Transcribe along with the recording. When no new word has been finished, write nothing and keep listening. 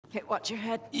Okay, watch your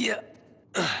head. Yeah.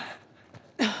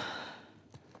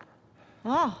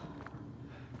 Oh.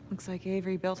 Looks like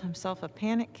Avery built himself a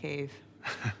panic cave.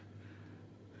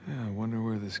 Yeah, I wonder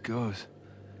where this goes.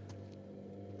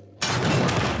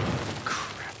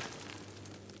 Crap.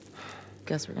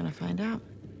 Guess we're gonna find out.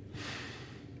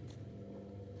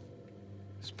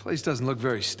 This place doesn't look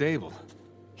very stable.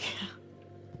 Yeah.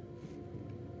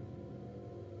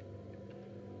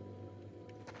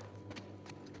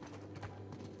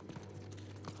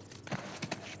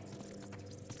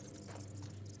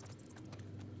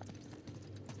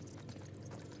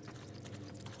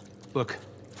 Look,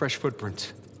 fresh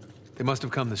footprints. They must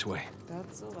have come this way.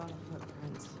 That's a lot of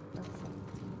footprints.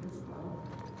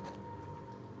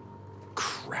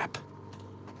 Crap.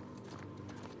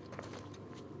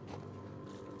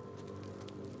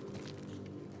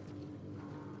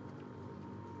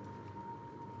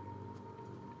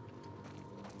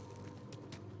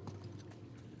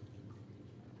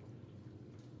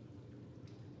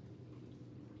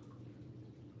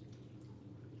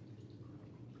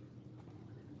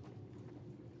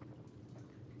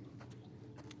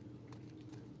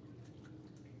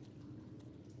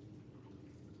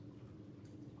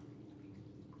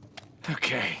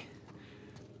 Okay.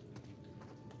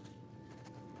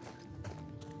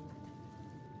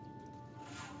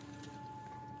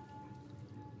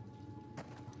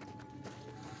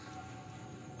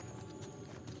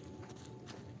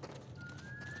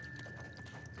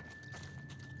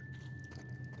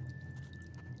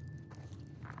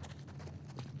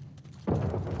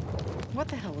 What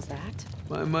the hell was that?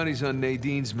 My money's on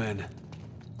Nadine's men.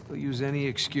 They'll use any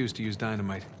excuse to use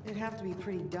dynamite. It'd have to be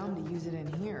pretty dumb to use it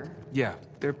in here. Yeah,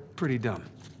 they're pretty dumb.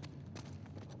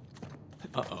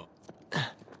 Uh-oh.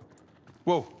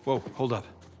 Whoa, whoa, hold up.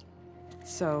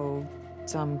 So,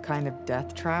 some kind of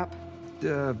death trap?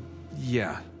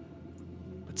 Yeah.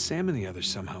 But Sam and the others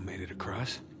somehow made it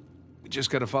across. We just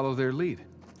gotta follow their lead.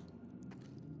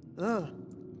 Ugh.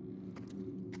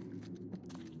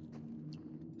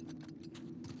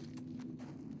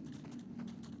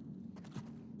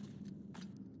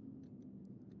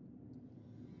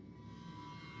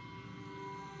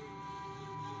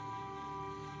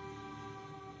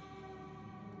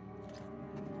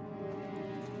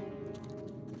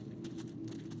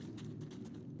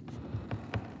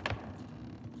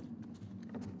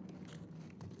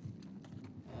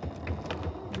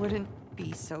 Wouldn't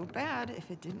be so bad if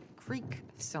it didn't creak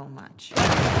so much.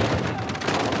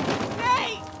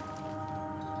 Hey!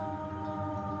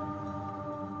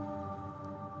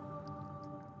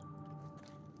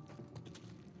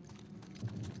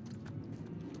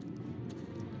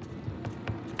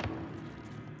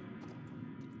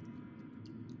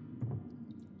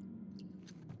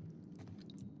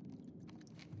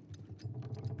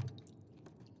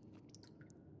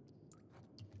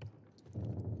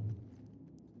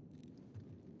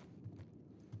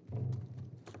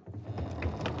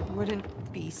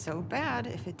 Wouldn't be so bad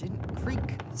if it didn't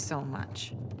creak so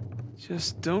much.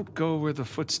 Just don't go where the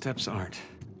footsteps aren't.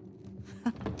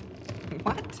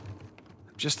 What?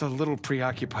 I'm just a little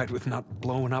preoccupied with not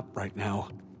blowing up right now.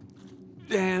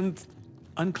 And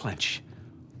unclench.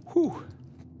 Whew.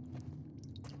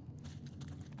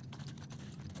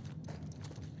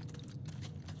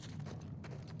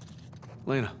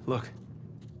 Lena, look.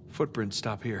 Footprints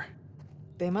stop here.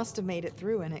 They must have made it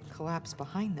through and it collapsed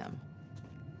behind them.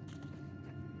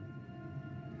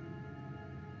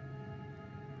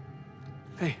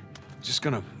 Hey, just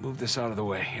gonna move this out of the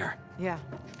way here. Yeah.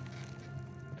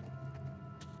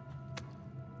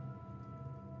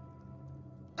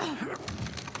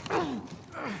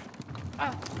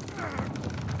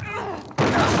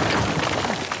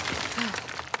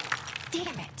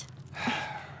 Damn it!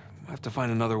 We'll have to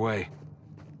find another way.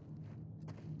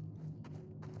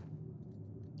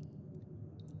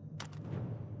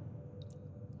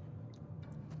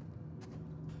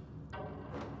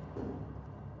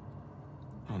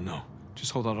 Oh no,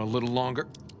 just hold on a little longer.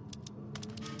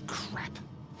 Crap.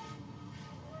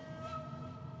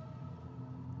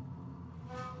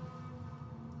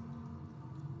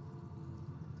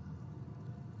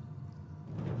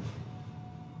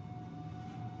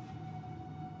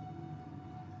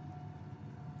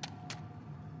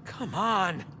 Come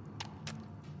on!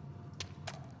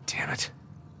 Damn it.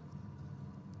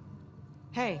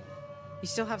 Hey, you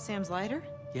still have Sam's lighter?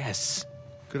 Yes,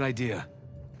 good idea.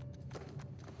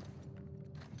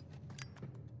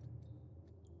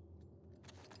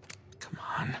 Come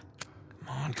on. Come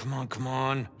on, come on, come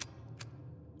on.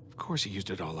 Of course he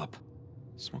used it all up.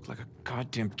 Smoked like a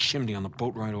goddamn chimney on the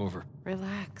boat ride over.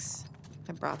 Relax.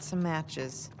 I brought some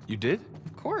matches. You did?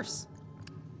 Of course.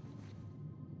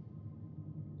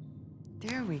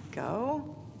 There we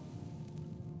go.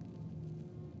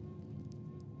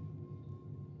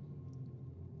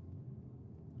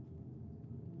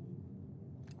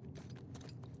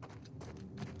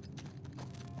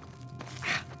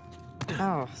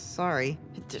 Oh, sorry.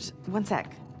 Just one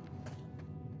sec.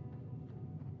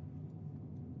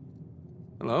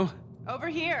 Hello? Over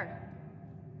here.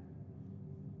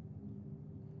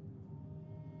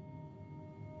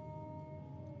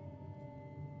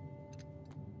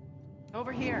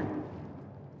 Over here.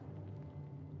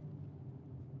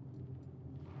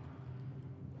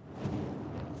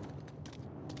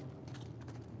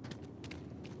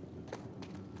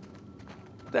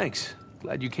 Thanks.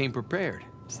 Glad you came prepared.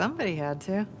 Somebody had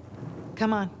to.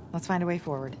 Come on, let's find a way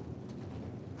forward.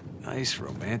 Nice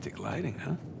romantic lighting,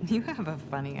 huh? You have a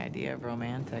funny idea of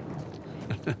romantic.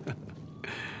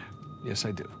 Yes,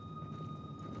 I do.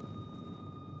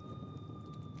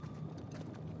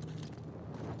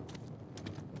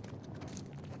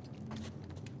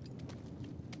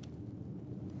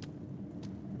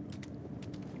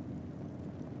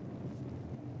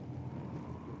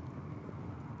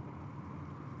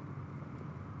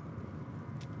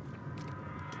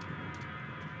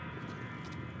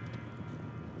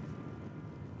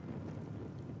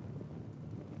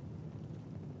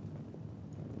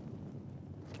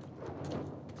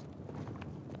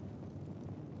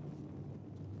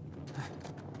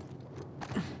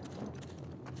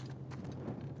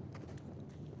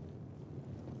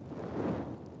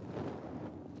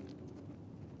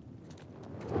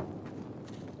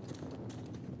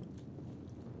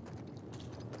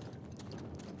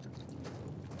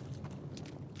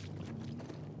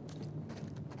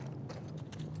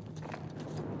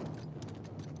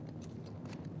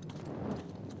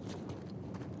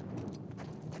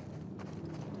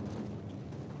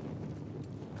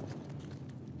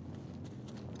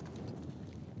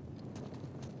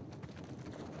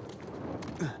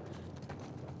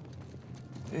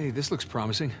 Hey, this looks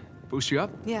promising. Boost you up?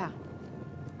 Yeah.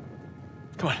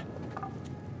 Come on.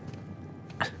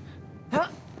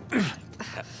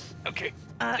 Okay,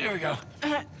 there we go.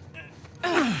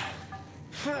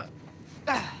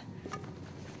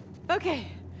 Okay,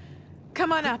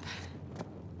 come on up.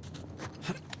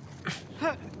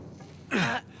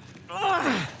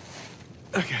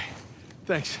 Okay,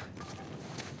 thanks.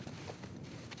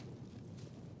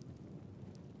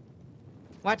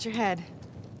 Watch your head.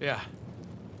 Yeah.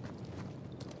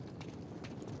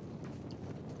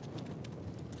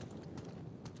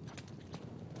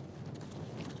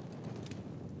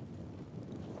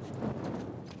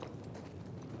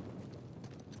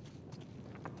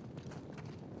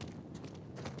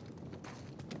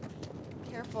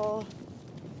 Careful.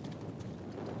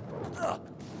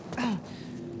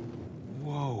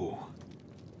 Whoa.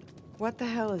 What the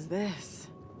hell is this?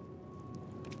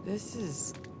 This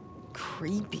is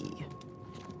creepy.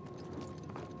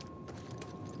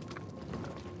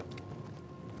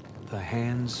 The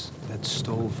hands that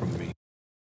stole from me.